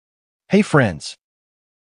Hey friends!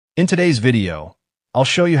 In today's video, I'll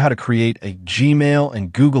show you how to create a Gmail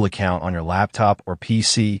and Google account on your laptop or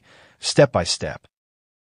PC step by step.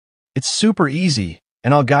 It's super easy,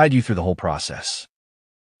 and I'll guide you through the whole process.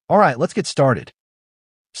 Alright, let's get started.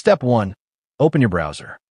 Step 1. Open your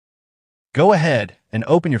browser. Go ahead and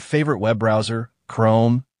open your favorite web browser,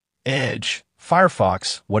 Chrome, Edge,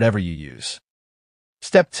 Firefox, whatever you use.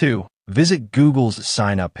 Step 2. Visit Google's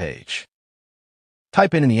sign up page.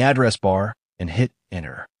 Type in the address bar and hit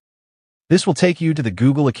Enter. This will take you to the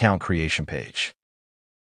Google account creation page.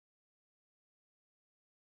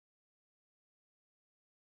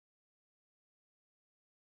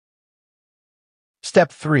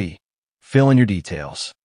 Step 3. Fill in your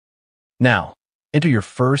details. Now, enter your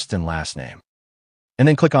first and last name, and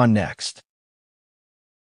then click on Next.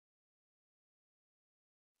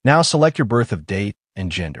 Now select your birth date and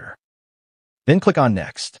gender. Then click on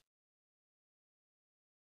Next.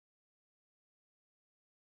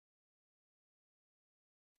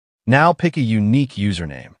 Now pick a unique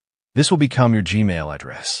username. This will become your Gmail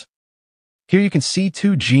address. Here you can see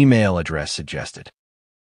 2 Gmail addresses suggested.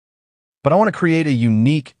 But I want to create a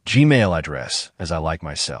unique Gmail address as I like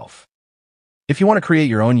myself. If you want to create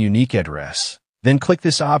your own unique address, then click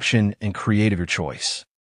this option and create of your choice.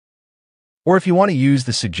 Or if you want to use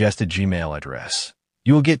the suggested Gmail address,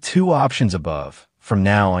 you will get 2 options above. From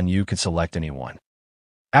now on, you can select any one.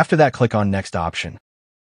 After that, click on Next option.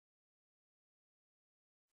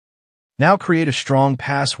 Now create a strong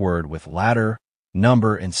password with letter,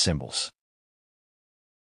 number, and symbols.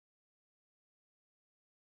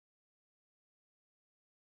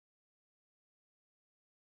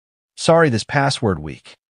 Sorry, this password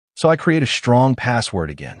weak, so I create a strong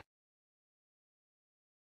password again.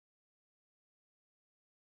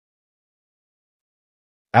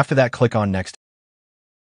 After that, click on Next.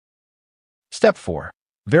 Step 4.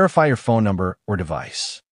 Verify your phone number or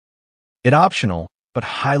device. It's optional, but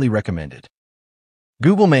highly recommended.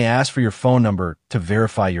 Google may ask for your phone number to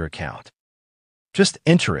verify your account. Just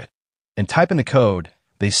enter it and type in the code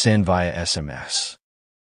they send via SMS.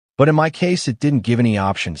 But in my case, it didn't give any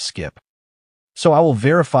option to skip. So I will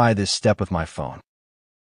verify this step with my phone.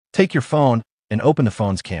 Take your phone and open the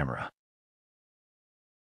phone's camera.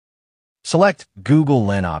 Select Google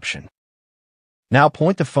Lens option. Now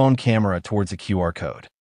point the phone camera towards the QR code.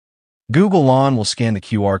 Google Lens will scan the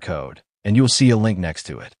QR code, and you will see a link next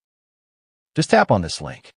to it. Just tap on this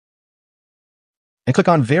link and click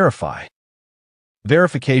on Verify.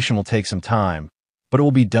 Verification will take some time, but it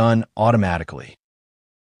will be done automatically.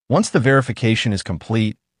 Once the verification is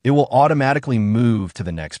complete, it will automatically move to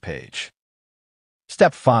the next page.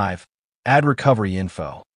 Step 5. Add recovery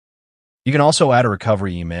info. You can also add a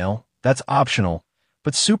recovery email. That's optional,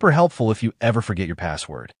 but super helpful if you ever forget your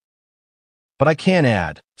password. But I can't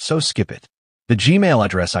add, so skip it. The Gmail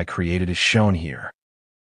address I created is shown here.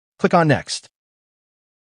 Click on Next.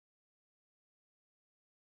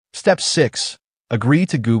 Step 6. Agree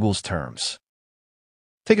to Google's terms.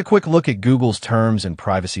 Take a quick look at Google's terms and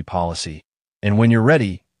privacy policy, and when you're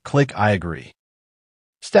ready, click I agree.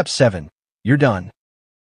 Step 7. You're done.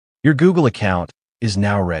 Your Google account is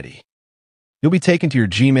now ready. You'll be taken to your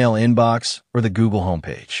Gmail inbox or the Google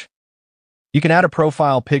homepage. You can add a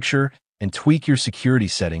profile picture and tweak your security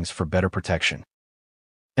settings for better protection.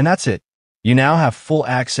 And that's it. You now have full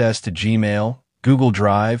access to Gmail, Google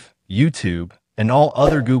Drive, YouTube, and all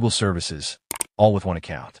other Google services, all with one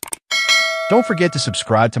account. Don't forget to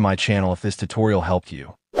subscribe to my channel if this tutorial helped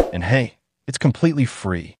you. And hey, it's completely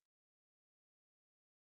free.